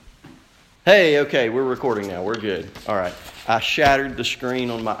Hey, okay, we're recording now. We're good. All right. I shattered the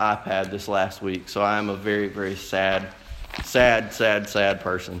screen on my iPad this last week, so I am a very, very sad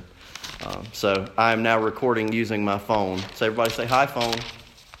person. So I am now recording using my phone. So everybody say, hi, phone.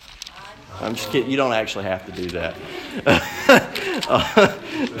 I'm just kidding. You don't actually have to do that.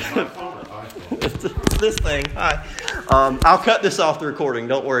 This thing. Hi. I'll cut this off the recording.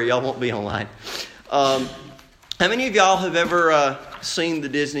 Don't worry. Y'all won't be online. How many of y'all have ever seen the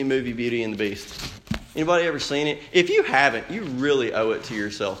Disney movie Beauty and the Beast? Anybody ever seen it? If you haven't, you really owe it to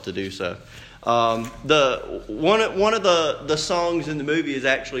yourself to do so. One of the songs in the movie is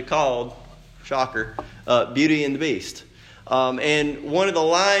actually called, shocker, Beauty and the Beast. And one of the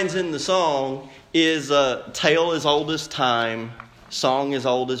lines in the song is tale as old as time, song as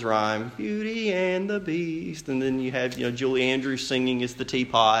old as rhyme, Beauty and the Beast. And then you have Julie Andrews singing "It's the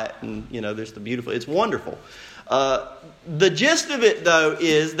Teapot," and there's the beautiful. It's wonderful. The gist of it, though,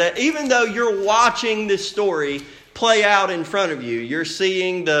 is that even though you're watching this story play out in front of you, you're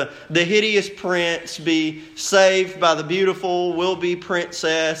seeing the hideous prince be saved by the beautiful will-be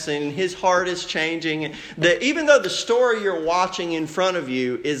princess, and his heart is changing. That even though the story you're watching in front of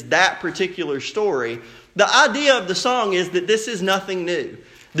you is that particular story, the idea of the song is that this is nothing new.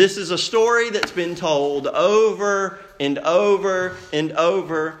 This is a story that's been told over and over and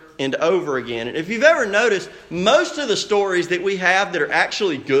over and over again. And if you've ever noticed, most of the stories that we have that are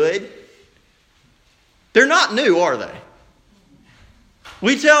actually good, they're not new, are they?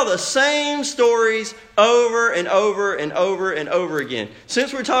 We tell the same stories over and over and over and over again.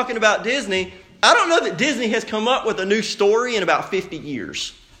 Since we're talking about Disney, I don't know that Disney has come up with a new story in about 50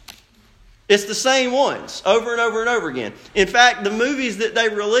 years. It's the same ones over and over and over again. In fact, the movies that they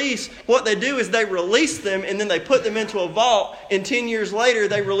release, what they do is they release them and then they put them into a vault, and 10 years later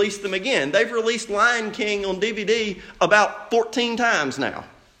they release them again. They've released Lion King on DVD about 14 times now.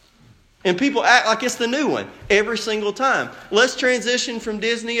 And people act like it's the new one every single time. Let's transition from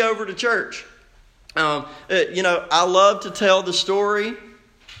Disney over to church. I love to tell the story.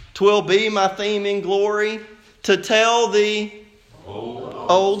 'Twill be my theme in glory to tell the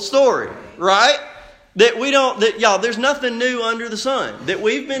old story. Right? There's nothing new under the sun. That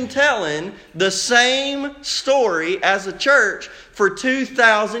we've been telling the same story as a church for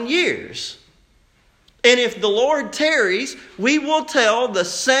 2,000 years. And if the Lord tarries, we will tell the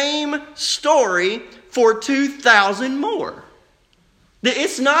same story for 2,000 more.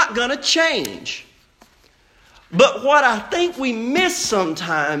 It's not going to change. But what I think we miss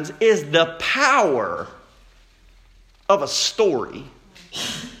sometimes is the power of a story.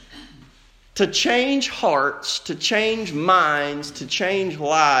 To change hearts, to change minds, to change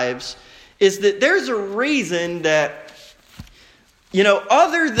lives, is that there's a reason that,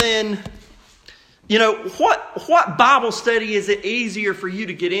 other than, what Bible study is it easier for you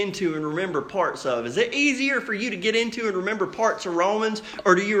to get into and remember parts of? Is it easier for you to get into and remember parts of Romans?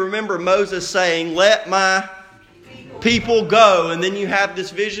 Or do you remember Moses saying, let my people go? And then you have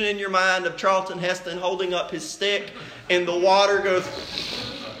this vision in your mind of Charlton Heston holding up his stick and the water goes...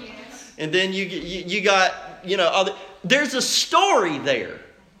 And then you got, there's a story there.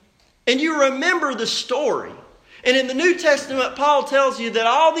 And you remember the story. And in the New Testament, Paul tells you that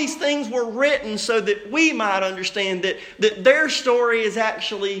all these things were written so that we might understand that their story is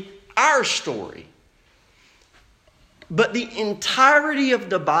actually our story. But the entirety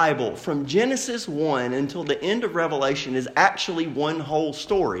of the Bible, from Genesis 1 until the end of Revelation, is actually one whole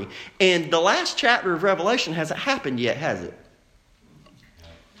story. And the last chapter of Revelation hasn't happened yet, has it?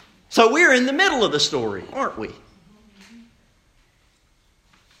 So we're in the middle of the story, aren't we?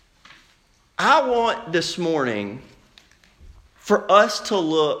 I want this morning for us to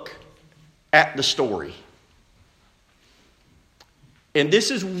look at the story. And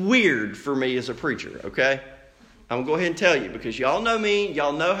this is weird for me as a preacher, okay? I'm going to go ahead and tell you, because y'all know me,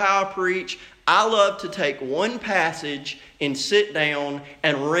 y'all know how I preach. I love to take one passage and sit down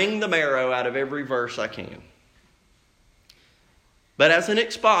and wring the marrow out of every verse I can. But as an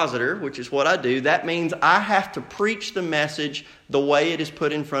expositor, which is what I do, that means I have to preach the message the way it is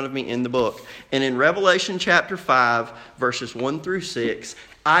put in front of me in the book. And in Revelation chapter 5, verses 1 through 6,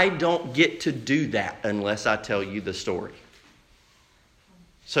 I don't get to do that unless I tell you the story.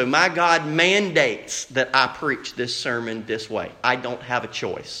 So my God mandates that I preach this sermon this way. I don't have a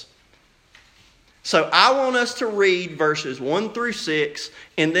choice. So I want us to read verses 1 through 6,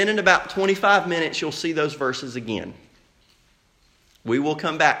 and then in about 25 minutes you'll see those verses again. We will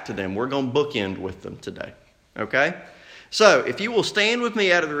come back to them. We're going to bookend with them today. Okay? So, if you will stand with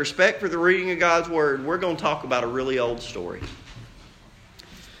me out of the respect for the reading of God's Word, we're going to talk about a really old story.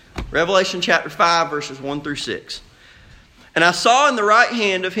 Revelation chapter 5, verses 1 through 6. And I saw in the right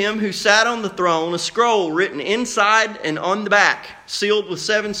hand of him who sat on the throne a scroll written inside and on the back, sealed with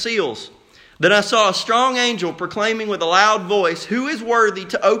 7 seals. Then I saw a strong angel proclaiming with a loud voice, "Who is worthy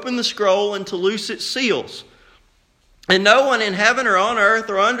to open the scroll and to loose its seals?" And no one in heaven or on earth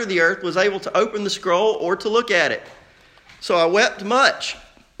or under the earth was able to open the scroll or to look at it. So I wept much,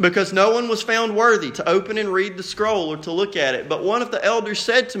 because no one was found worthy to open and read the scroll or to look at it. But one of the elders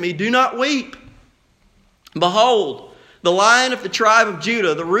said to me, "Do not weep. Behold, the Lion of the tribe of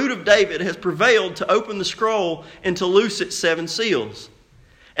Judah, the Root of David, has prevailed to open the scroll and to loose its 7 seals."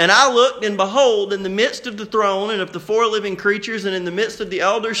 And I looked, and behold, in the midst of the throne and of the 4 living creatures, and in the midst of the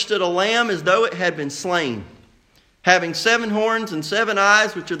elders, stood a lamb as though it had been slain, having 7 horns and 7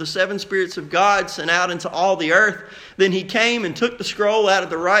 eyes, which are the 7 spirits of God sent out into all the earth. Then he came and took the scroll out of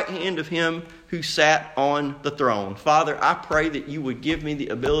the right hand of him who sat on the throne. Father, I pray that you would give me the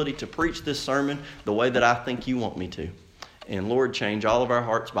ability to preach this sermon the way that I think you want me to. And Lord, change all of our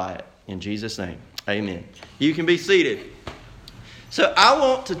hearts by it. In Jesus' name, amen. You can be seated. So I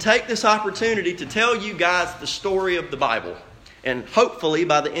want to take this opportunity to tell you guys the story of the Bible. And hopefully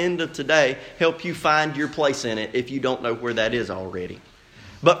by the end of today, help you find your place in it if you don't know where that is already.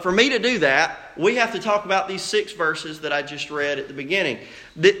 But for me to do that, we have to talk about these 6 verses that I just read at the beginning.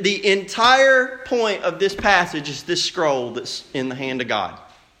 The entire point of this passage is this scroll that's in the hand of God.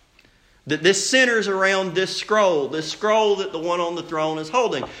 That this centers around this scroll that the one on the throne is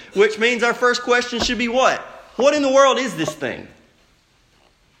holding. Which means our first question should be what? What in the world is this thing?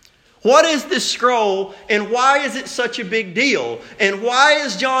 What is this scroll, and why is it such a big deal? And why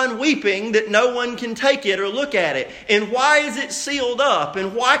is John weeping that no one can take it or look at it? And why is it sealed up?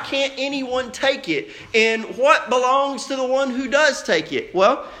 And why can't anyone take it? And what belongs to the one who does take it?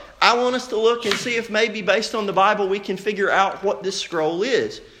 Well, I want us to look and see if maybe based on the Bible we can figure out what this scroll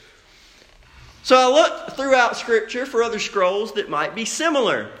is. So I looked throughout Scripture for other scrolls that might be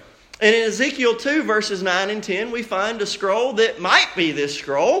similar. And in Ezekiel 2 verses 9 and 10 we find a scroll that might be this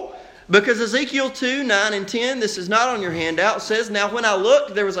scroll. Because Ezekiel 2, 9 and 10, this is not on your handout, says, "Now when I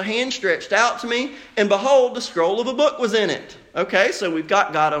looked, there was a hand stretched out to me, and behold, the scroll of a book was in it." Okay, so we've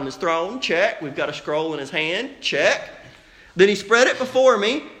got God on his throne, check. We've got a scroll in his hand, check. Then he spread it before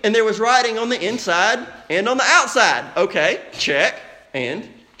me, and there was writing on the inside and on the outside. Okay, check and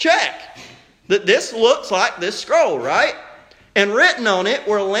check. That this looks like this scroll, right? And written on it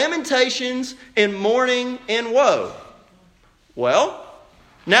were lamentations and mourning and woe. Well,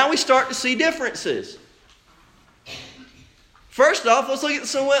 now we start to see differences. First off, let's look at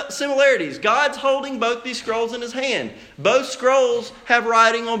the similarities. God's holding both these scrolls in his hand. Both scrolls have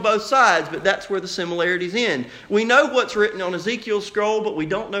writing on both sides, but that's where the similarities end. We know what's written on Ezekiel's scroll, but we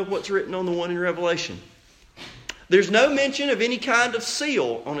don't know what's written on the one in Revelation. There's no mention of any kind of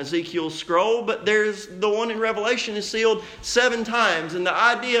seal on Ezekiel's scroll, but there's the one in Revelation is sealed 7 times. And the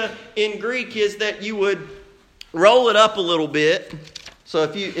idea in Greek is that you would roll it up a little bit. So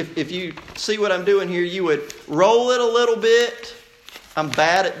if you see what I'm doing here, you would roll it a little bit. I'm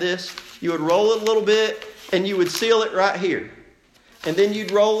bad at this. You would roll it a little bit and you would seal it right here. And then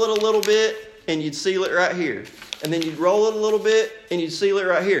you'd roll it a little bit and you'd seal it right here. And then you'd roll it a little bit and you'd seal it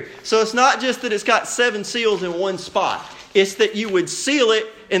right here. So it's not just that it's got 7 seals in one spot. It's that you would seal it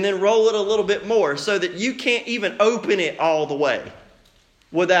and then roll it a little bit more so that you can't even open it all the way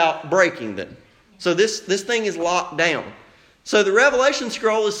without breaking them. So this thing is locked down. So the Revelation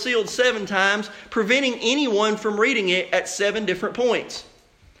scroll is sealed 7 times, preventing anyone from reading it at 7 different points.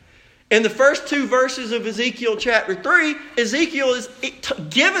 In the first 2 verses of Ezekiel chapter 3, Ezekiel is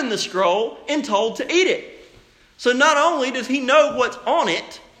given the scroll and told to eat it. So not only does he know what's on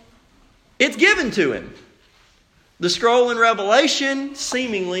it, it's given to him. The scroll in Revelation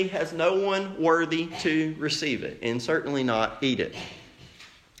seemingly has no one worthy to receive it, and certainly not eat it.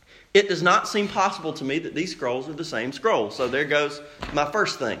 It does not seem possible to me that these scrolls are the same scroll. So there goes my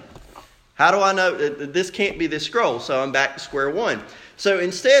first thing. How do I know that this can't be this scroll? So I'm back to square one. So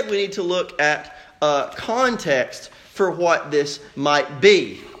instead we need to look at context for what this might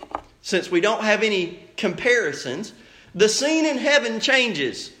be. Since we don't have any comparisons, the scene in heaven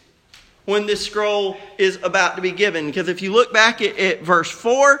changes when this scroll is about to be given. Because if you look back at verse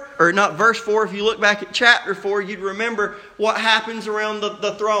 4, or not verse 4, if you look back at chapter 4, you'd remember what happens around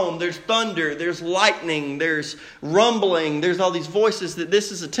the throne. There's thunder, there's lightning, there's rumbling, there's all these voices. That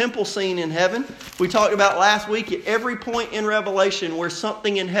this is a temple scene in heaven. We talked about last week at every point in Revelation where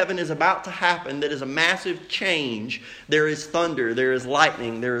something in heaven is about to happen that is a massive change. There is thunder, there is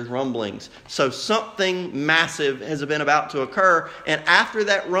lightning, there is rumblings. So something massive has been about to occur. And after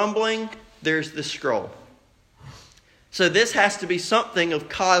that rumbling, there's the scroll. So this has to be something of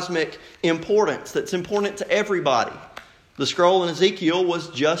cosmic importance that's important to everybody. The scroll in Ezekiel was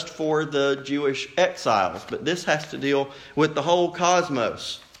just for the Jewish exiles, but this has to deal with the whole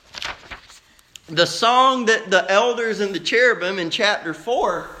cosmos. The song that the elders and the cherubim in chapter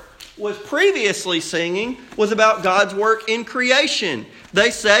 4 was previously singing was about God's work in creation.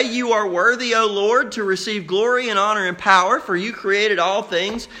 They say, "You are worthy, O Lord, to receive glory and honor and power, for you created all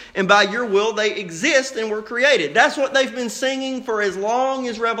things, and by your will they exist and were created." That's what they've been singing for as long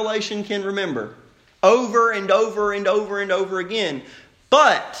as Revelation can remember. Over and over and over and over again.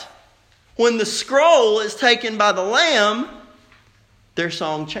 But when the scroll is taken by the Lamb, their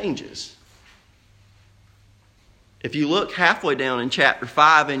song changes. If you look halfway down in chapter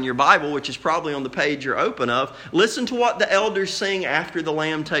 5 in your Bible, which is probably on the page you're open of, listen to what the elders sing after the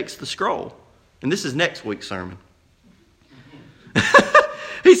Lamb takes the scroll. And this is next week's sermon.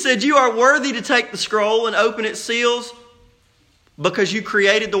 He said, "You are worthy to take the scroll and open its seals because you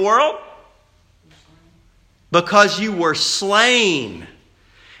created the world, because you were slain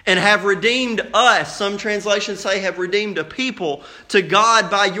and have redeemed us." Some translations say have redeemed a people to God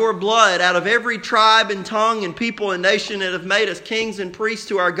by your blood out of every tribe and tongue and people and nation, and have made us kings and priests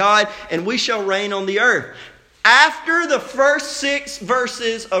to our God, and we shall reign on the earth. After the first 6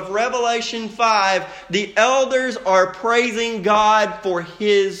 verses of Revelation 5, the elders are praising God for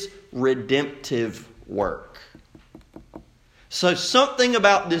His redemptive work. So something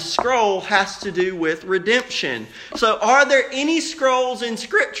about this scroll has to do with redemption. So are there any scrolls in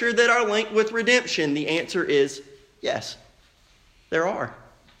Scripture that are linked with redemption? The answer is yes, there are.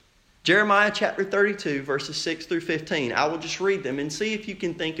 Jeremiah chapter 32, verses 6 through 15. I will just read them and see if you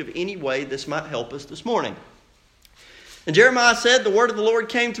can think of any way this might help us this morning. And Jeremiah said, "The word of the Lord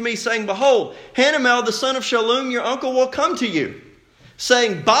came to me, saying, Behold, Hanamel the son of Shallum, your uncle, will come to you,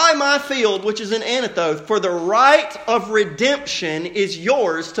 saying, Buy my field which is in Anathoth, for the right of redemption is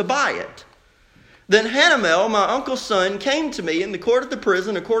yours to buy it." Then Hanamel, my uncle's son, came to me in the court of the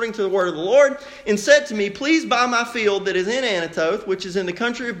prison according to the word of the Lord, and said to me, "Please buy my field that is in Anathoth, which is in the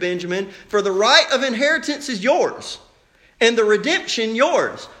country of Benjamin, for the right of inheritance is yours, and the redemption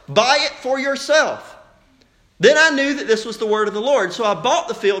yours. Buy it for yourself." Then I knew that this was the word of the Lord. So I bought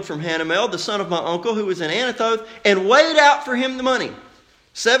the field from Hanamel, the son of my uncle, who was in Anathoth, and weighed out for him the money,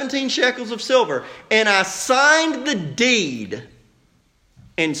 17 shekels of silver. And I signed the deed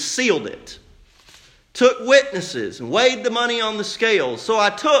and sealed it. Took witnesses and weighed the money on the scales. So I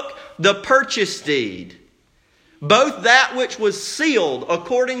took the purchase deed, both that which was sealed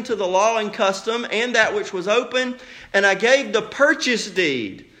according to the law and custom, and that which was open, and I gave the purchase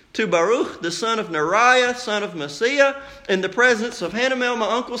deed to Baruch, the son of Neriah, son of Maaseiah, in the presence of Hanamel, my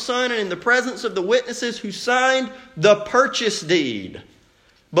uncle's son, and in the presence of the witnesses who signed the purchase deed,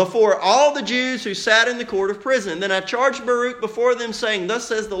 before all the Jews who sat in the court of prison. Then I charged Baruch before them, saying, Thus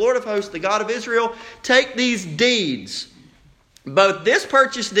says the Lord of hosts, the God of Israel, take these deeds, both this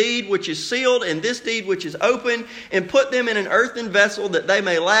purchase deed which is sealed and this deed which is open, and put them in an earthen vessel, that they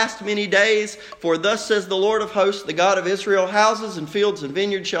may last many days. For thus says the Lord of hosts, the God of Israel, houses and fields and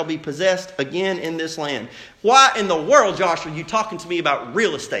vineyards shall be possessed again in this land. Why in the world, Josh, are you talking to me about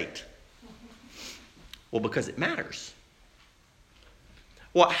real estate? Well, because it matters.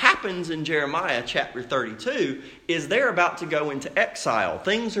 What happens in Jeremiah chapter 32 is they're about to go into exile.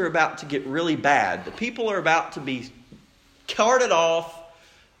 Things are about to get really bad. The people are about to be carted off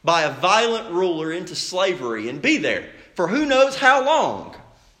by a violent ruler into slavery and be there for who knows how long.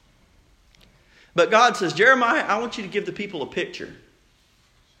 But God says, Jeremiah, I want you to give the people a picture.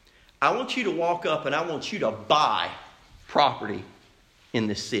 I want you to walk up and I want you to buy property in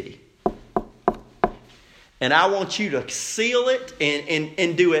this city. And I want you to seal it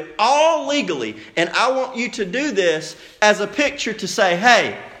and do it all legally. And I want you to do this as a picture to say,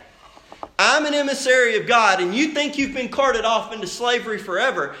 hey, I'm an emissary of God, and you think you've been carted off into slavery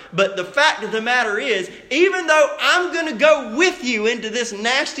forever. But the fact of the matter is, even though I'm going to go with you into this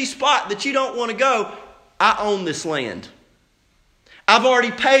nasty spot that you don't want to go, I own this land. I've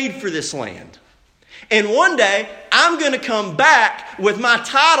already paid for this land. And one day, I'm going to come back with my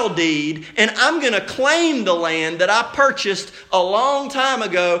title deed, and I'm going to claim the land that I purchased a long time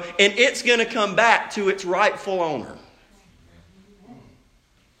ago, and it's going to come back to its rightful owner.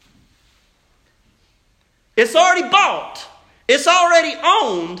 It's already bought. It's already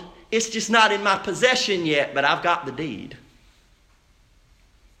owned. It's just not in my possession yet, but I've got the deed.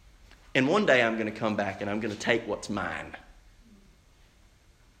 And one day I'm going to come back and I'm going to take what's mine.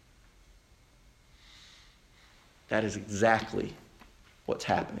 That is exactly what's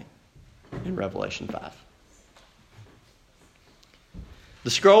happening in Revelation 5. The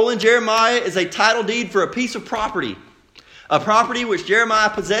scroll in Jeremiah is a title deed for a piece of property. A property which Jeremiah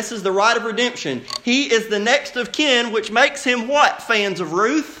possesses the right of redemption. He is the next of kin, which makes him what, fans of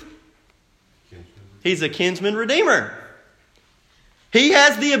Ruth? He's a kinsman redeemer. He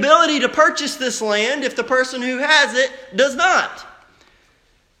has the ability to purchase this land if the person who has it does not.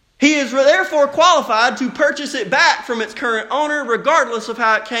 He is therefore qualified to purchase it back from its current owner, regardless of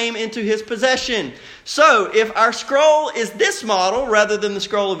how it came into his possession. So, if our scroll is this model rather than the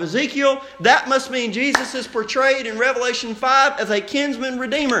scroll of Ezekiel, that must mean Jesus is portrayed in Revelation 5 as a kinsman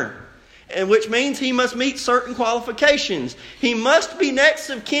redeemer, and which means he must meet certain qualifications. He must be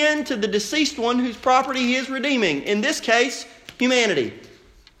next of kin to the deceased one whose property he is redeeming. In this case, humanity.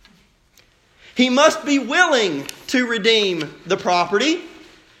 He must be willing to redeem the property,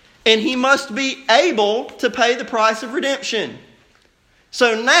 and he must be able to pay the price of redemption.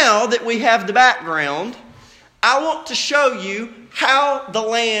 So now that we have the background, I want to show you how the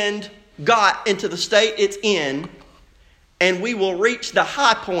land got into the state it's in, and we will reach the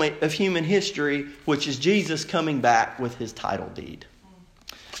high point of human history, which is Jesus coming back with his title deed.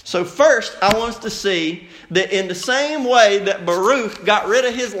 So first, I want us to see that in the same way that Baruch got rid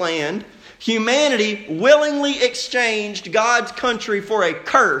of his land, humanity willingly exchanged God's country for a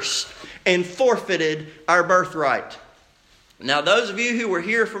curse and forfeited our birthright. Now, those of you who were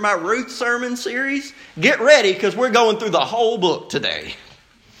here for my Ruth sermon series, get ready because we're going through the whole book today.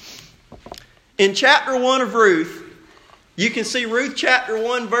 In chapter 1 of Ruth, you can see Ruth chapter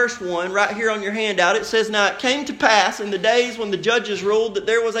 1 verse 1 right here on your handout. It says, "Now it came to pass in the days when the judges ruled that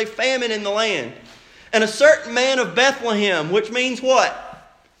there was a famine in the land. And a certain man of Bethlehem," which means what?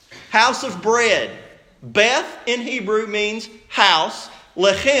 House of bread. Beth in Hebrew means house.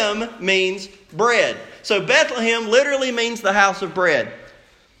 Lechem means bread. So Bethlehem literally means the house of bread.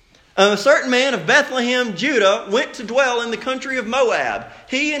 A certain man of Bethlehem, Judah, went to dwell in the country of Moab.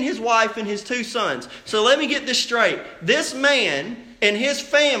 He and his wife and his 2 sons. So let me get this straight. This man and his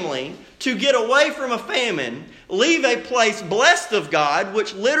family, to get away from a famine, leave a place blessed of God,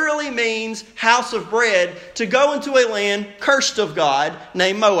 which literally means house of bread, to go into a land cursed of God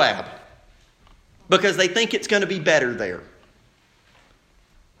named Moab. Because they think it's going to be better there.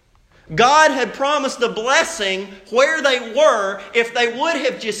 God had promised a blessing where they were. If they would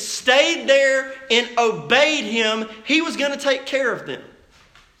have just stayed there and obeyed him, he was going to take care of them.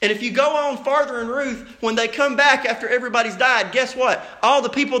 And if you go on farther in Ruth, when they come back after everybody's died, guess what? All the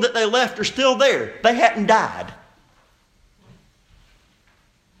people that they left are still there. They hadn't died.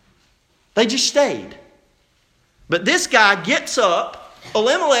 They just stayed. But this guy gets up,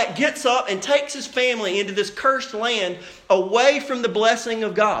 Elimelech gets up and takes his family into this cursed land away from the blessing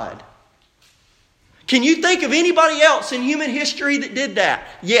of God. Can you think of anybody else in human history that did that?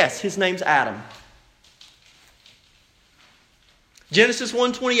 Yes, his name's Adam. Genesis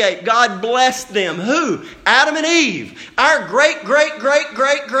 1:28, God blessed them. Who? Adam and Eve. Our great, I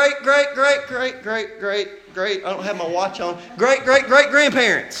don't have my watch on, great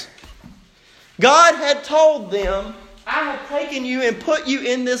grandparents. God had told them, I have taken you and put you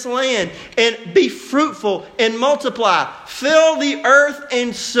in this land, and be fruitful and multiply. Fill the earth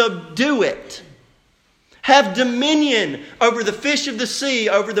and subdue it. Have dominion over the fish of the sea,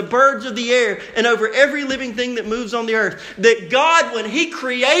 over the birds of the air, and over every living thing that moves on the earth. That God, when he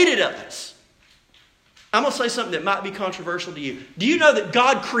created us, I'm going to say something that might be controversial to you. Do you know that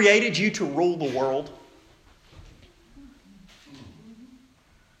God created you to rule the world?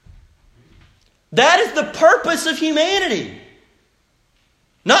 That is the purpose of humanity.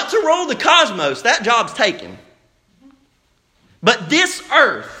 Not to rule the cosmos. That job's taken. But this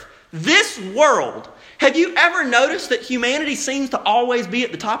earth, this world. Have you ever noticed that humanity seems to always be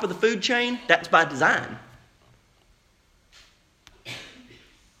at the top of the food chain? That's by design.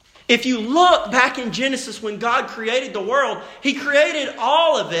 If you look back in Genesis when God created the world, he created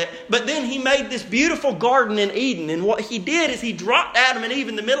all of it, but then he made this beautiful garden in Eden. And what he did is he dropped Adam and Eve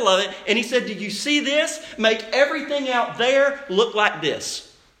in the middle of it, and he said, "Did you see this? Make everything out there look like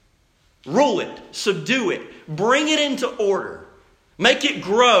this. Rule it, subdue it, bring it into order. Make it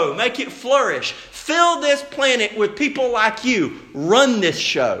grow, make it flourish. Fill this planet with people like you. Run this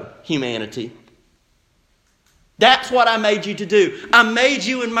show, humanity." That's what I made you to do. I made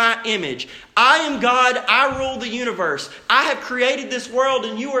you in my image. I am God. I rule the universe. I have created this world,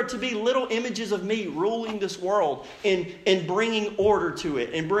 and you are to be little images of me ruling this world and bringing order to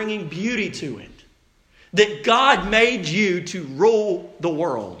it and bringing beauty to it. That God made you to rule the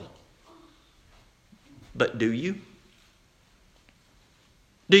world. But do you?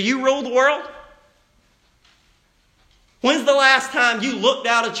 Do you rule the world? When's the last time you looked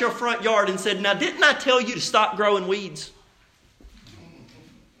out at your front yard and said, "Now, didn't I tell you to stop growing weeds?"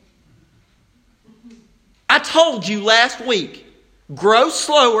 I told you last week, grow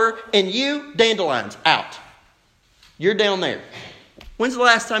slower, and you, dandelions, out. You're down there. When's the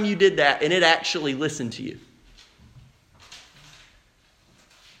last time you did that and it actually listened to you?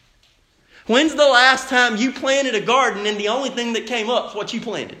 When's the last time you planted a garden and the only thing that came up is what you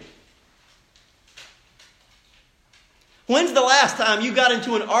planted? When's the last time you got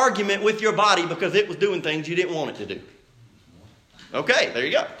into an argument with your body because it was doing things you didn't want it to do? Okay, there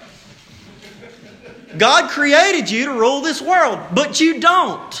you go. God created you to rule this world, but you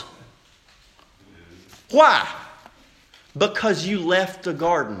don't. Why? Because you left the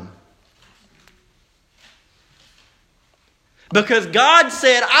garden. Because God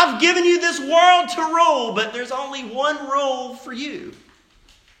said, I've given you this world to rule, but there's only one rule for you.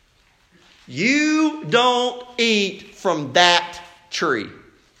 You don't eat from that tree.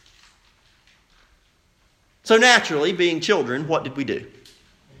 So naturally, being children, what did we do?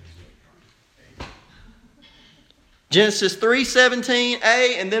 Genesis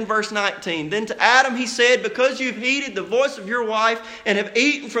 3:17a and then verse 19. Then to Adam he said, because you've heeded the voice of your wife and have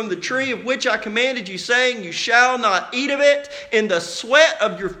eaten from the tree of which I commanded you, saying, you shall not eat of it. In the sweat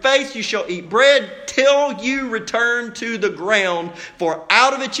of your face you shall eat bread till you return to the ground. For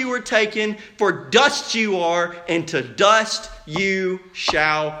out of it you were taken, for dust you are, and to dust you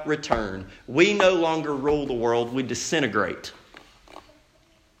shall return. We no longer rule the world, we disintegrate.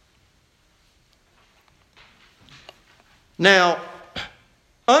 Now,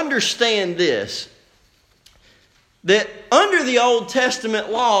 understand this, that under the Old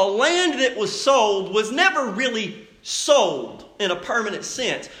Testament law, land that was sold was never really sold in a permanent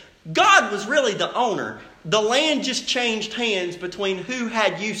sense. God was really the owner. The land just changed hands between who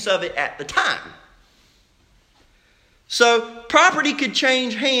had use of it at the time. So, property could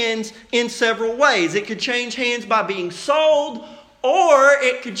change hands in several ways. It could change hands by being sold, or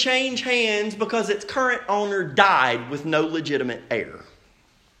it could change hands because its current owner died with no legitimate heir.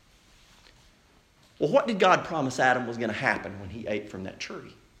 Well, what did God promise Adam was going to happen when he ate from that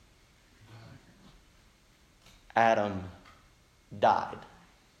tree? Adam died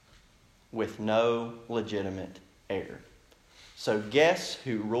with no legitimate heir. So guess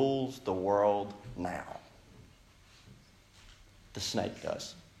who rules the world now? The snake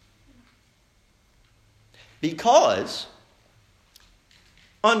does. Because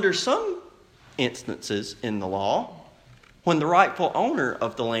under some instances in the law, when the rightful owner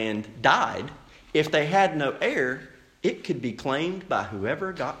of the land died, if they had no heir, it could be claimed by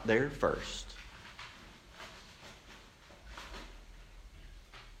whoever got there first.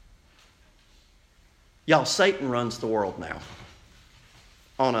 Y'all, Satan runs the world now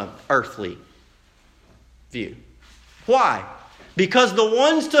on an earthly view. Why? Because the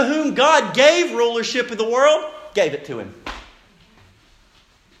ones to whom God gave rulership of the world gave it to him.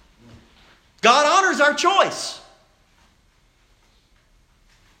 God honors our choice.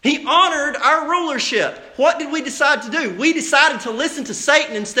 He honored our rulership. What did we decide to do? We decided to listen to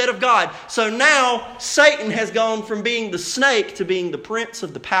Satan instead of God. So now Satan has gone from being the snake to being the prince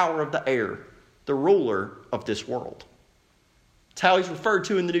of the power of the air, the ruler of this world. It's how he's referred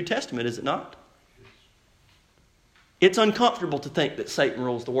to in the New Testament, is it not? It's uncomfortable to think that Satan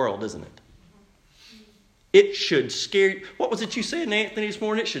rules the world, isn't it? It should scare... What was it you said, Anthony, this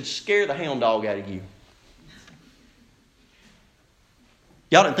morning? It should scare the hound dog out of you.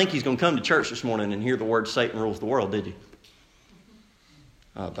 Y'all didn't think he's going to come to church this morning and hear the word Satan rules the world, did you?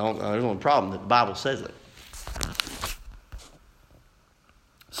 There's no problem that the Bible says it.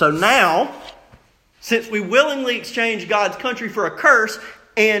 So now, since we willingly exchanged God's country for a curse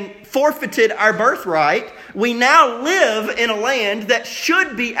and forfeited our birthright, we now live in a land that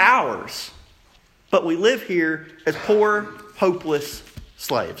should be ours. But we live here as poor, hopeless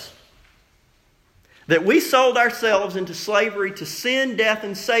slaves. That we sold ourselves into slavery to sin, death,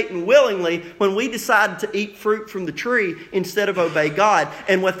 and Satan willingly when we decided to eat fruit from the tree instead of obey God.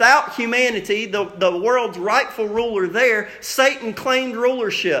 And without humanity, the world's rightful ruler there, Satan claimed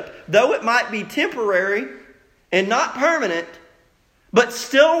rulership. Though it might be temporary and not permanent, but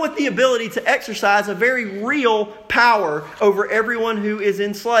still with the ability to exercise a very real power over everyone who is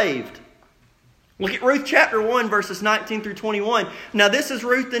enslaved. Look at Ruth chapter 1, verses 19 through 21. Now this is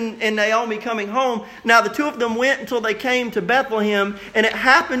Ruth and Naomi coming home. Now the two of them went until they came to Bethlehem. And it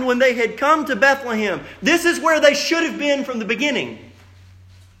happened when they had come to Bethlehem. This is where they should have been from the beginning.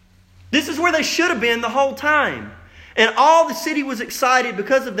 This is where they should have been the whole time. And all the city was excited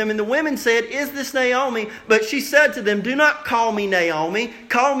because of them. And the women said, "Is this Naomi?" But she said to them, "Do not call me Naomi.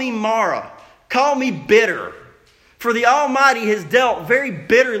 Call me Mara. Call me bitter. For the Almighty has dealt very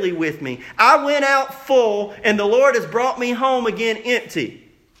bitterly with me. I went out full, and the Lord has brought me home again empty."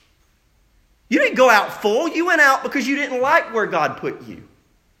 You didn't go out full. You went out because you didn't like where God put you.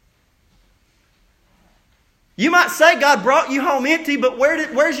 You might say God brought you home empty, but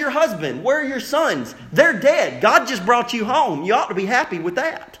where's your husband? Where are your sons? They're dead. God just brought you home. You ought to be happy with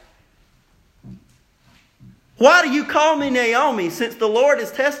that. Why do you call me Naomi, since the Lord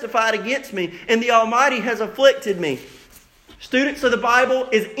has testified against me and the Almighty has afflicted me? Students of the Bible,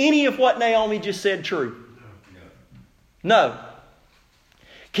 is any of what Naomi just said true? No.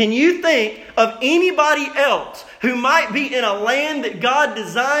 Can you think of anybody else who might be in a land that God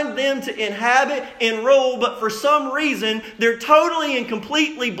designed them to inhabit and rule, but for some reason they're totally and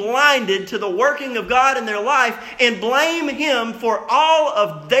completely blinded to the working of God in their life and blame Him for all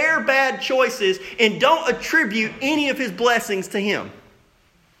of their bad choices and don't attribute any of His blessings to Him?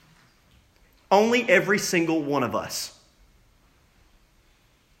 Only every single one of us.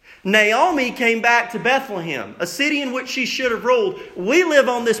 Naomi came back to Bethlehem, a city in which she should have ruled. We live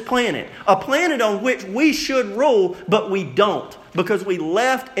on this planet, a planet on which we should rule, but we don't, because we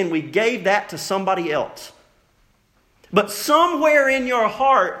left and we gave that to somebody else. But somewhere in your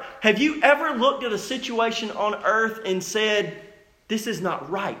heart, have you ever looked at a situation on earth and said, this is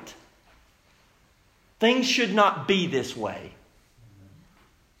not right? Things should not be this way.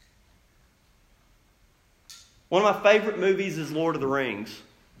 One of my favorite movies is Lord of the Rings.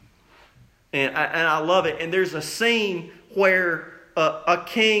 And I love it. And there's a scene where a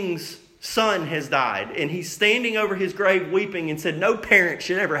king's son has died. And he's standing over his grave weeping and said, no parent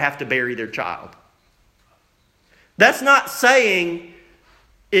should ever have to bury their child. That's not saying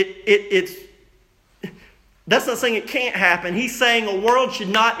that's not saying it can't happen. He's saying a world should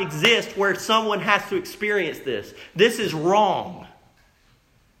not exist where someone has to experience this. This is wrong.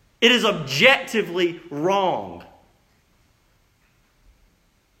 It is objectively wrong.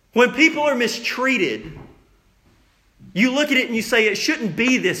 When people are mistreated, you look at it and you say, it shouldn't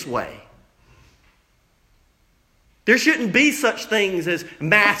be this way. There shouldn't be such things as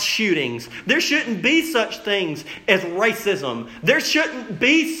mass shootings. There shouldn't be such things as racism. There shouldn't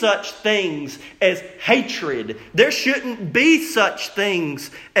be such things as hatred. There shouldn't be such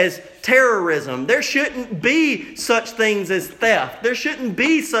things as terrorism. There shouldn't be such things as theft. There shouldn't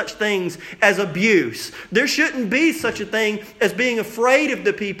be such things as abuse. There shouldn't be such a thing as being afraid of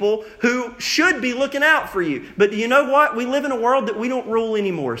the people who should be looking out for you. But you know what? We live in a world that we don't rule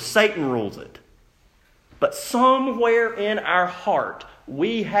anymore. Satan rules it. But somewhere in our heart,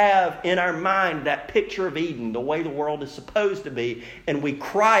 we have in our mind that picture of Eden, the way the world is supposed to be, and we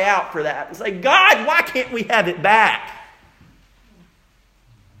cry out for that and say, God, why can't we have it back?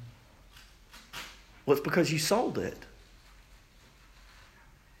 Well, it's because you sold it.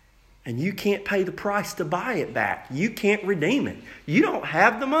 And you can't pay the price to buy it back. You can't redeem it. You don't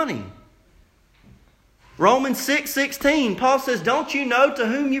have the money. Romans 6:16, Paul says, don't you know to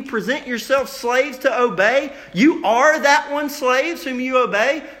whom you present yourselves slaves to obey? You are that one slaves whom you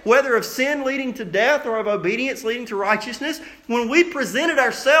obey, whether of sin leading to death or of obedience leading to righteousness. When we presented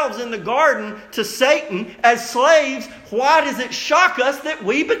ourselves in the garden to Satan as slaves, why does it shock us that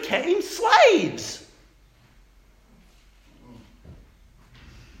we became slaves?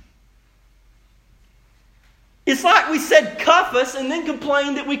 It's like we said cuff us and then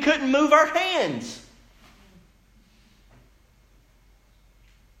complained that we couldn't move our hands.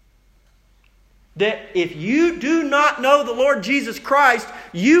 That if you do not know the Lord Jesus Christ,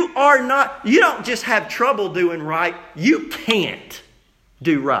 you don't just have trouble doing right, you can't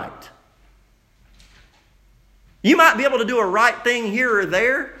do right. You might be able to do a right thing here or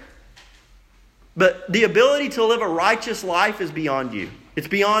there, but the ability to live a righteous life is beyond you. It's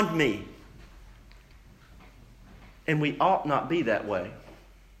beyond me. And we ought not be that way.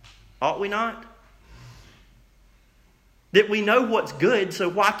 Ought we not? That we know what's good, so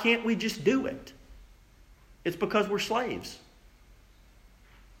why can't we just do it? It's because we're slaves.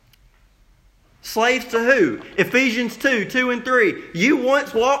 Slaves to who? Ephesians 2 and 3. You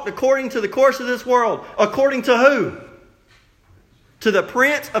once walked according to the course of this world. According to who? To the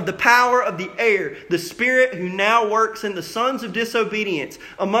prince of the power of the air, the spirit who now works in the sons of disobedience,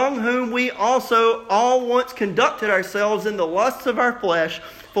 among whom we also all once conducted ourselves in the lusts of our flesh,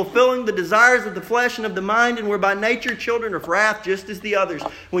 fulfilling the desires of the flesh and of the mind, and were by nature children of wrath, just as the others.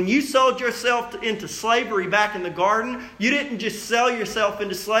 When you sold yourself into slavery back in the garden, you didn't just sell yourself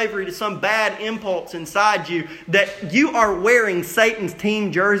into slavery to some bad impulse inside you, that you are wearing Satan's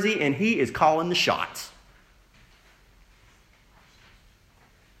team jersey and he is calling the shots.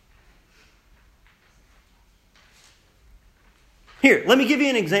 Here, let me give you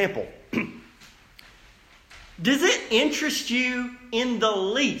an example. Does it interest you in the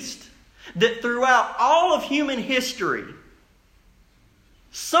least that throughout all of human history,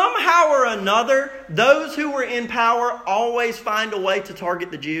 somehow or another, those who were in power always find a way to target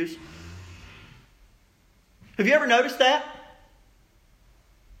the Jews? Have you ever noticed that?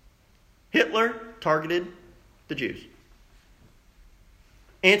 Hitler targeted the Jews.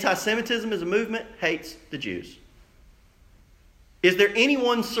 Anti-Semitism as a movement hates the Jews. Is there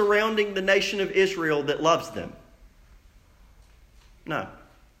anyone surrounding the nation of Israel that loves them? No.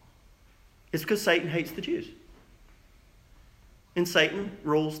 It's because Satan hates the Jews. And Satan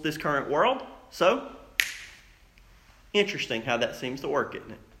rules this current world. So, interesting how that seems to work,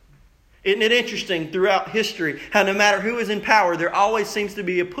 isn't it? Isn't it interesting throughout history how no matter who is in power, there always seems to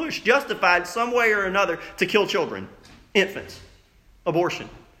be a push justified some way or another to kill children, infants, abortion.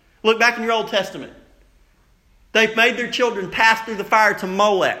 Look back in your Old Testament. They've made their children pass through the fire to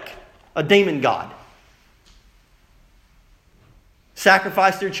Molech, a demon god.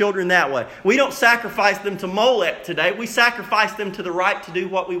 Sacrifice their children that way. We don't sacrifice them to Molech today. We sacrifice them to the right to do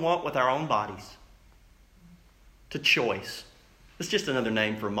what we want with our own bodies. To choice. It's just another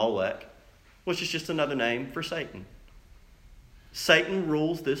name for Molech, which is just another name for Satan. Satan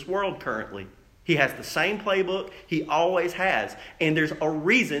rules this world currently. He has the same playbook he always has. And there's a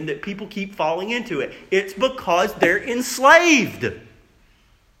reason that people keep falling into it. It's because they're enslaved.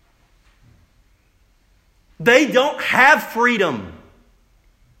 They don't have freedom.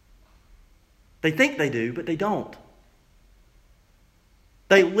 They think they do, but they don't.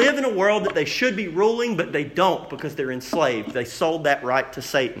 They live in a world that they should be ruling, but they don't because they're enslaved. They sold that right to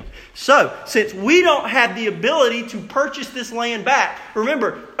Satan. So, since we don't have the ability to purchase this land back,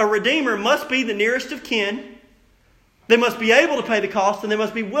 remember, a redeemer must be the nearest of kin. They must be able to pay the cost, and they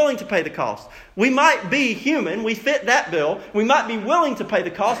must be willing to pay the cost. We might be human. We fit that bill. We might be willing to pay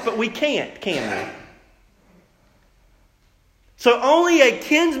the cost, but we can't, can we? So only a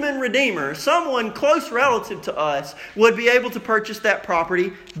kinsman redeemer, someone close relative to us, would be able to purchase that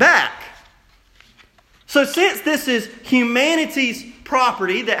property back. So since this is humanity's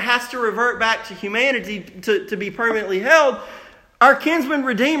property that has to revert back to humanity to be permanently held, our kinsman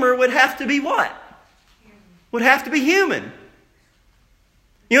redeemer would have to be what? Would have to be human.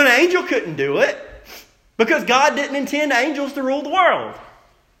 You know, an angel couldn't do it because God didn't intend angels to rule the world.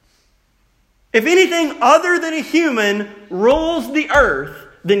 If anything other than a human rules the earth,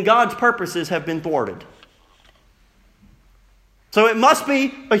 then God's purposes have been thwarted. So it must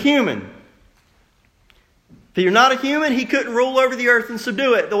be a human. If you're not a human, he couldn't rule over the earth and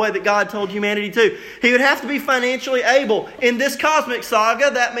subdue it the way that God told humanity to. He would have to be financially able. In this cosmic saga,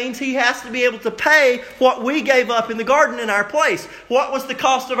 that means he has to be able to pay what we gave up in the garden in our place. What was the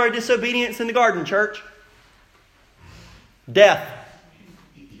cost of our disobedience in the garden, church? Death.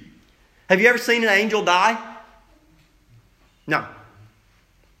 Have you ever seen an angel die? No.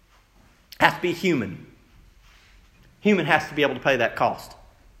 Has to be human. Human has to be able to pay that cost.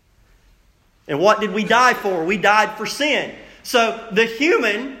 And what did we die for? We died for sin. So the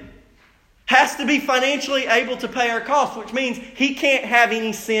human has to be financially able to pay our cost, which means he can't have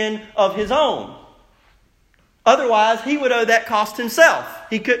any sin of his own. Otherwise, he would owe that cost himself.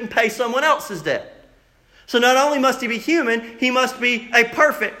 He couldn't pay someone else's debt. So not only must he be human, he must be a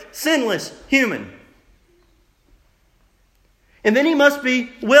perfect, sinless human. And then he must be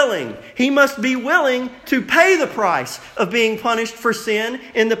willing. He must be willing to pay the price of being punished for sin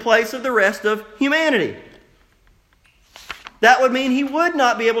in the place of the rest of humanity. That would mean he would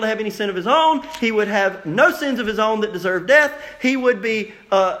not be able to have any sin of his own. He would have no sins of his own that deserve death. He would be,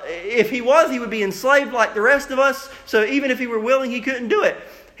 if he was, he would be enslaved like the rest of us. So even if he were willing, he couldn't do it.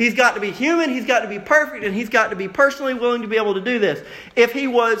 He's got to be human, he's got to be perfect, and he's got to be personally willing to be able to do this. If he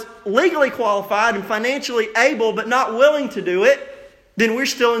was legally qualified and financially able but not willing to do it, then we're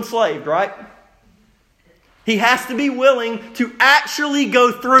still enslaved, right? He has to be willing to actually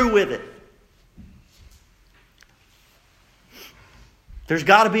go through with it. There's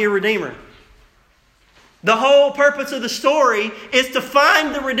got to be a redeemer. The whole purpose of the story is to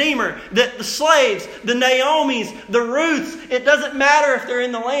find the Redeemer. That the slaves, the Naomis, the Ruths, it doesn't matter if they're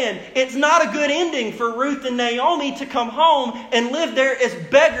in the land. It's not a good ending for Ruth and Naomi to come home and live there as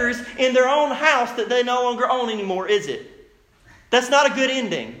beggars in their own house that they no longer own anymore, is it? That's not a good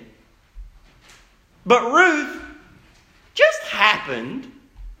ending. But Ruth just happened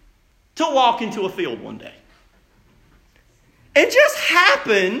to walk into a field one day. And just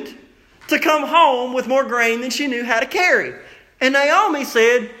happened to come home with more grain than she knew how to carry. And Naomi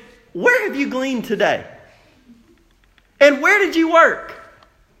said, "Where have you gleaned today? And where did you work?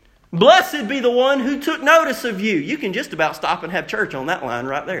 Blessed be the one who took notice of you." You can just about stop and have church on that line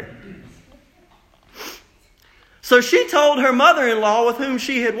right there. So she told her mother-in-law with whom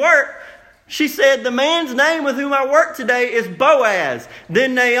she had worked, She said, the man's name with whom I work today is Boaz.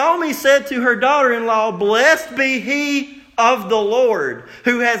 Then Naomi said to her daughter-in-law, blessed be he of the Lord,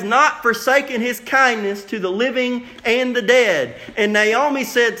 who has not forsaken his kindness to the living and the dead. And Naomi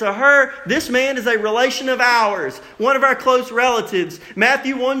said to her, this man is a relation of ours, one of our close relatives.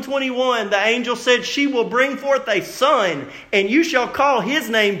 Matthew 1:21, the angel said, she will bring forth a son, and you shall call his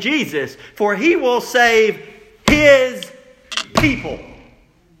name Jesus, for he will save his people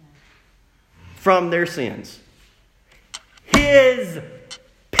from their sins. His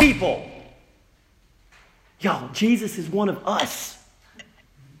people. Y'all, Jesus is one of us.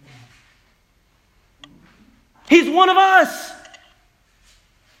 He's one of us.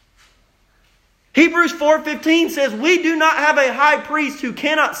 Hebrews 4:15 says, we do not have a high priest who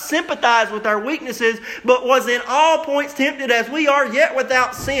cannot sympathize with our weaknesses, but was in all points tempted as we are, yet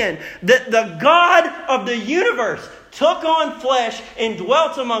without sin. That the God of the universe took on flesh and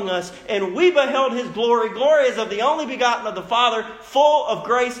dwelt among us, and we beheld his glory. Glory as of the only begotten of the Father, full of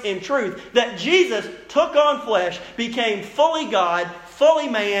grace and truth. That Jesus took on flesh, became fully God, fully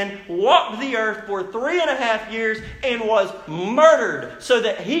man, walked the earth for 3.5 years, and was murdered so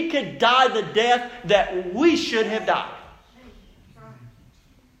that he could die the death that we should have died.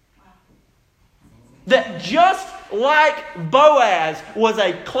 That just like Boaz was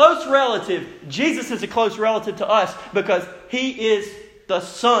a close relative, Jesus is a close relative to us because he is the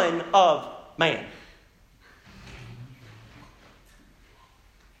Son of Man.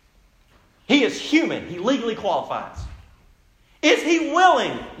 He is human. He legally qualifies. Is he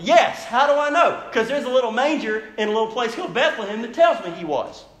willing? Yes. How do I know? Because there's a little manger in a little place called Bethlehem that tells me he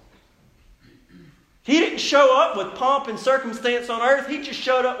was. He didn't show up with pomp and circumstance on earth. He just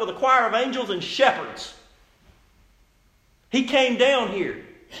showed up with a choir of angels and shepherds. He came down here.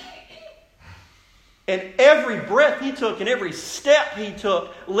 And every breath he took and every step he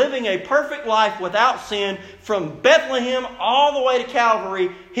took, living a perfect life without sin, from Bethlehem all the way to Calvary,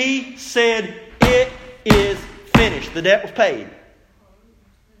 he said, it is finished. The debt was paid.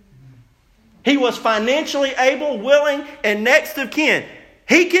 He was financially able, willing, and next of kin.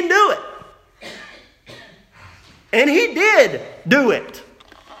 He can do it. And he did do it.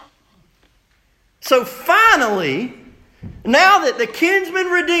 So finally, now that the kinsman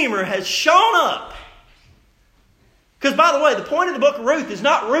redeemer has shown up, because by the way, the point of the book of Ruth is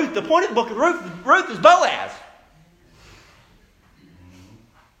not Ruth. The point of the book of Ruth is Boaz.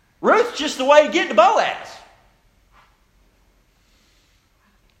 Ruth's just the way to get to Boaz.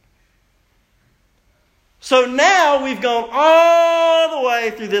 So now we've gone all the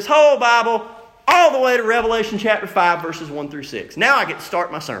way through this whole Bible, all the way to Revelation chapter 5, verses 1 through 6. Now I get to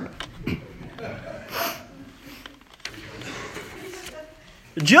start my sermon.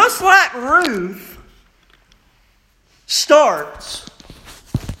 Just like Ruth starts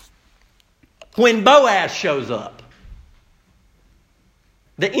when Boaz shows up.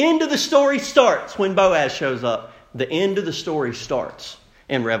 The end of the story starts when Boaz shows up. The end of the story starts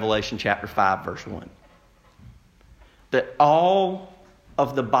in Revelation chapter 5, verse 1. That all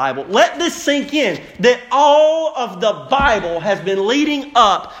of the Bible, let this sink in, that all of the Bible has been leading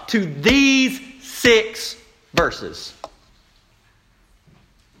up to these 6 verses.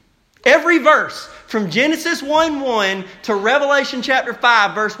 Every verse from Genesis 1:1 to Revelation chapter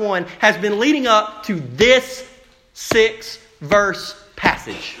 5 verse 1 has been leading up to this 6-verse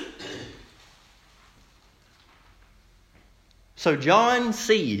passage. So John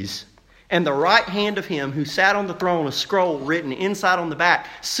sees, and the right hand of him who sat on the throne, a scroll written inside on the back,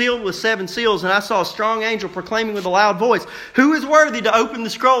 sealed with 7 seals. And I saw a strong angel proclaiming with a loud voice, who is worthy to open the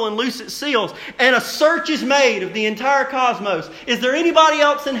scroll and loose its seals? And a search is made of the entire cosmos. Is there anybody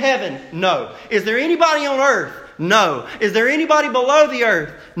else in heaven? No. Is there anybody on earth? No. Is there anybody below the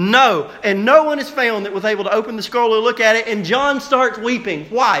earth? No. And no one is found that was able to open the scroll or look at it. And John starts weeping.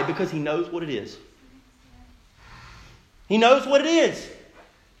 Why? Because he knows what it is. He knows what it is.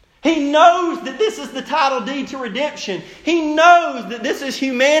 He knows that this is the title deed to redemption. He knows that this is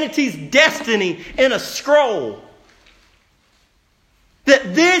humanity's destiny in a scroll.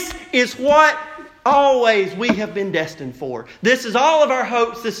 That this is what always we have been destined for. This is all of our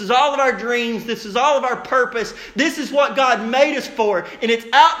hopes. This is all of our dreams. This is all of our purpose. This is what God made us for. And it's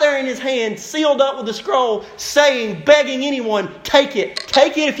out there in His hand, sealed up with a scroll, saying, begging anyone, take it.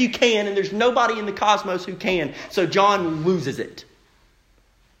 Take it if you can. And there's nobody in the cosmos who can. So John loses it.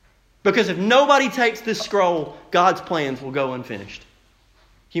 Because if nobody takes this scroll, God's plans will go unfinished.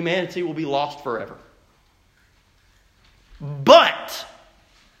 Humanity will be lost forever. But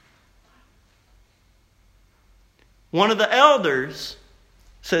one of the elders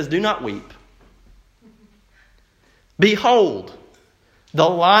says, do not weep. Behold, the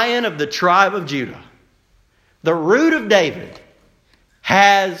Lion of the tribe of Judah, the Root of David,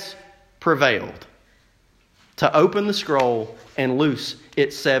 has prevailed to open the scroll and loose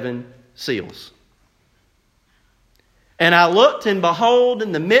its 7 seals. And I looked, and behold,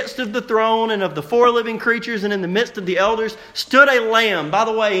 in the midst of the throne and of the 4 living creatures and in the midst of the elders stood a lamb. By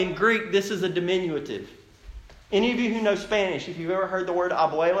the way, in Greek, this is a diminutive. Any of you who know Spanish, if you've ever heard the word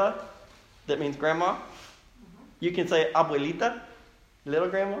abuela, that means grandma, you can say abuelita, little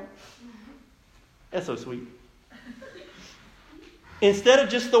grandma. That's so sweet. Instead of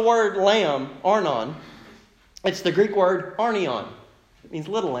just the word lamb, arnon, it's the Greek word arnion. It means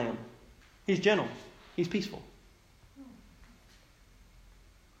little lamb. He's gentle. He's peaceful.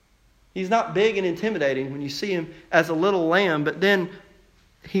 He's not big and intimidating when you see him as a little lamb, but then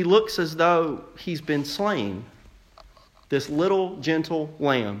he looks as though he's been slain. This little, gentle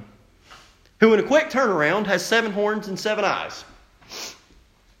lamb, who in a quick turnaround has 7 horns and 7 eyes.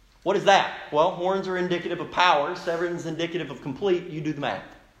 What is that? Well, horns are indicative of power. 7 is indicative of complete. You do the math.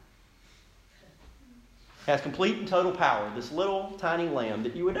 Has complete and total power. This little tiny lamb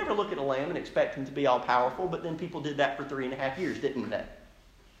that you would never look at a lamb and expect him to be all powerful, but then people did that for 3.5 years, didn't they?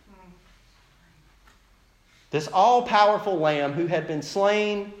 This all-powerful lamb who had been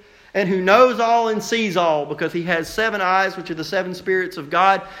slain and who knows all and sees all because he has 7 eyes, which are the 7 spirits of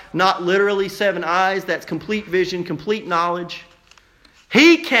God. Not literally 7 eyes. That's complete vision, complete knowledge.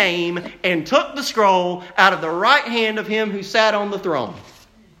 He came and took the scroll out of the right hand of him who sat on the throne.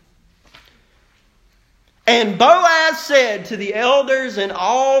 And Boaz said to the elders and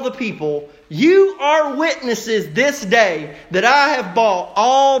all the people, "You are witnesses this day that I have bought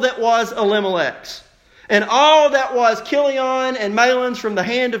all that was Elimelech's, and all that was Chilion and Mahlon's from the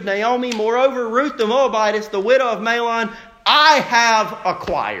hand of Naomi. Moreover, Ruth the Moabitess, the widow of Mahlon, I have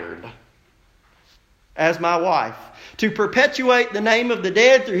acquired as my wife, to perpetuate the name of the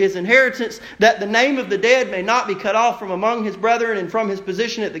dead through his inheritance, that the name of the dead may not be cut off from among his brethren and from his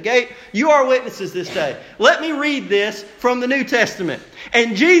position at the gate. You are witnesses this day." Let me read this from the New Testament.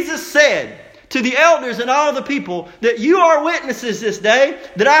 And Jesus said to the elders and all the people that you are witnesses this day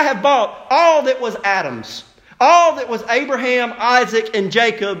that I have bought all that was Adam's, all that was Abraham, Isaac, and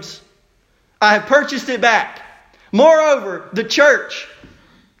Jacob's. I have purchased it back. Moreover, the church,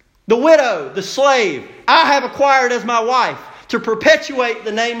 the widow, the slave, I have acquired as my wife, to perpetuate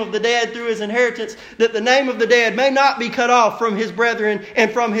the name of the dead through his inheritance, that the name of the dead may not be cut off from his brethren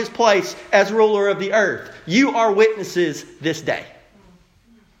and from his place as ruler of the earth. You are witnesses this day.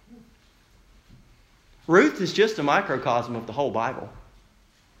 Ruth is just a microcosm of the whole Bible.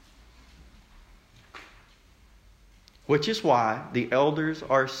 Which is why the elders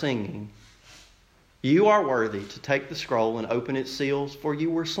are singing, "You are worthy to take the scroll and open its seals, for you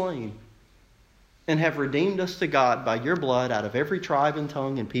were slain, and have redeemed us to God by your blood out of every tribe and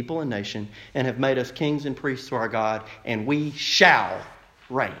tongue and people and nation, and have made us kings and priests to our God, and we shall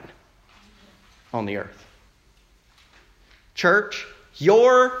reign on the earth." Church,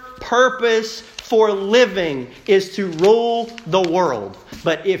 your purpose for living is to rule the world.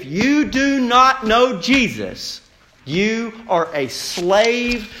 But if you do not know Jesus, you are a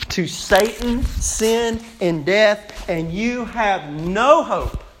slave to Satan, sin, and death, and you have no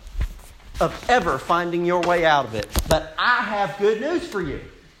hope of ever finding your way out of it. But I have good news for you.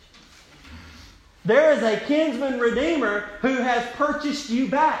 There is a kinsman redeemer who has purchased you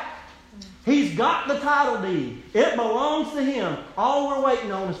back. He's got the title deed. It belongs to him. All we're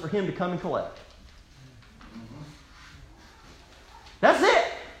waiting on is for him to come and collect. That's it.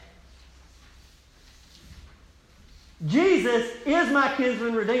 Jesus is my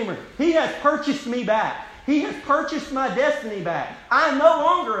kinsman redeemer. He has purchased me back. He has purchased my destiny back. I am no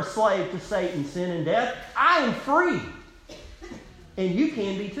longer a slave to Satan, sin, and death. I am free. And you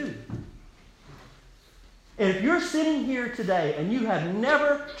can be too. And if you're sitting here today and you have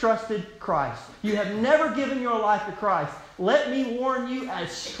never trusted Christ, you have never given your life to Christ, let me warn you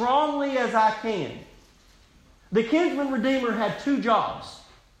as strongly as I can. The kinsman redeemer had 2 jobs.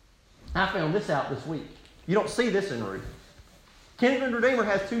 I found this out this week. You don't see this in Ruth. Kinsman redeemer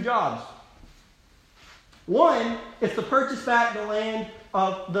has 2 jobs. One is to purchase back the land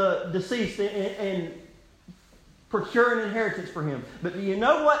of the deceased and procure an inheritance for him. But do you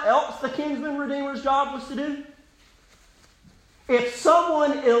know what else the kinsman redeemer's job was to do? If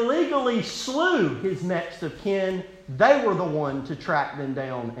someone illegally slew his next of kin, they were the one to track them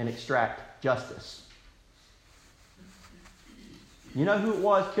down and extract justice. You know who it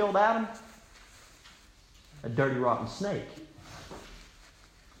was killed Adam? A dirty, rotten snake.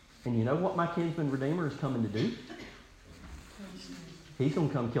 And you know what my kinsman redeemer is coming to do? He's going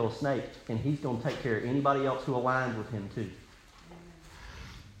to come kill a snake, and he's going to take care of anybody else who aligns with him too.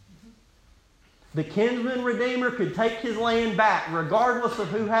 The kinsman redeemer could take his land back regardless of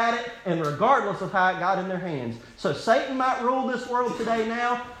who had it and regardless of how it got in their hands. So Satan might rule this world today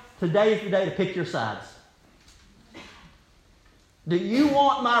now. Today is the day to pick your sides. Do you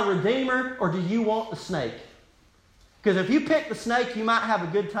want my redeemer or do you want the snake? Because if you pick the snake, you might have a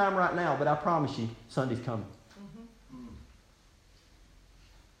good time right now, but I promise you, Sunday's coming.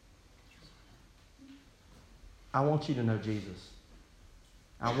 I want you to know Jesus.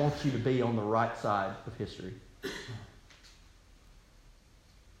 I want you to be on the right side of history.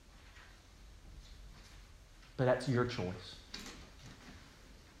 But that's your choice.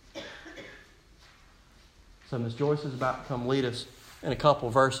 So Ms. Joyce is about to come lead us in a couple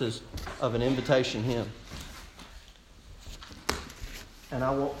verses of an invitation hymn. And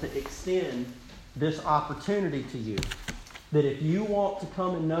I want to extend this opportunity to you that if you want to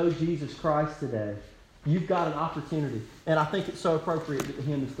come and know Jesus Christ today, you've got an opportunity. And I think it's so appropriate that the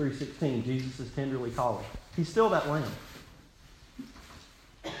hymn is 316. Jesus is tenderly calling. He's still that lamb.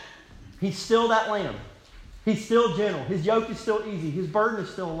 He's still that lamb. He's still gentle. His yoke is still easy. His burden is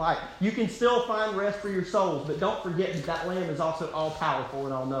still light. You can still find rest for your souls. But don't forget that that lamb is also all-powerful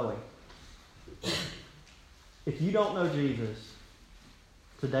and all-knowing. If you don't know Jesus,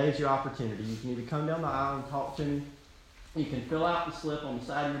 today's your opportunity. You can either come down the aisle and talk to me. You can fill out the slip on the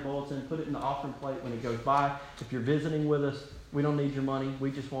side of your bulletin, put it in the offering plate when it goes by. If you're visiting with us, we don't need your money. We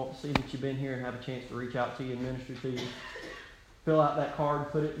just want to see that you've been here and have a chance to reach out to you and minister to you. Fill out that card,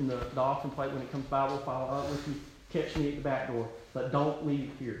 put it in the offering plate when it comes by. We'll follow up with you. Catch me at the back door. But don't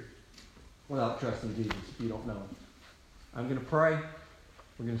leave here without trusting Jesus if you don't know Him. I'm going to pray.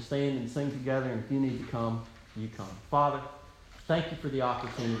 We're going to stand and sing together. And if you need to come, you come. Father, thank you for the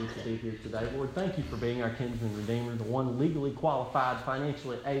opportunity to be here today. Lord, thank you for being our kinsman redeemer, the one legally qualified,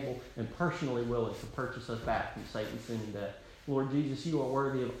 financially able, and personally willing to purchase us back from Satan's sin and death. Lord Jesus, you are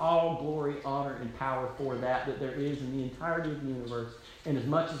worthy of all glory, honor, and power for that there is in the entirety of the universe. And as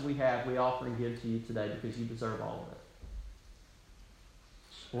much as we have, we offer and give to you today because you deserve all of it.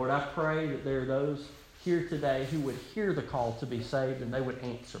 Lord, I pray that there are those here today who would hear the call to be saved and they would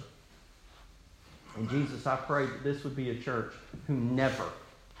answer. And Jesus, I pray that this would be a church who never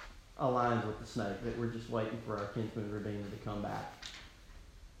aligns with the snake, that we're just waiting for our kinsman redeemer to come back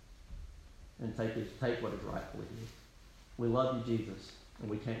and take what is rightfully his. We love you, Jesus, and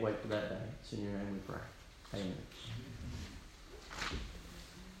we can't wait for that day. It's in your name we pray. Amen.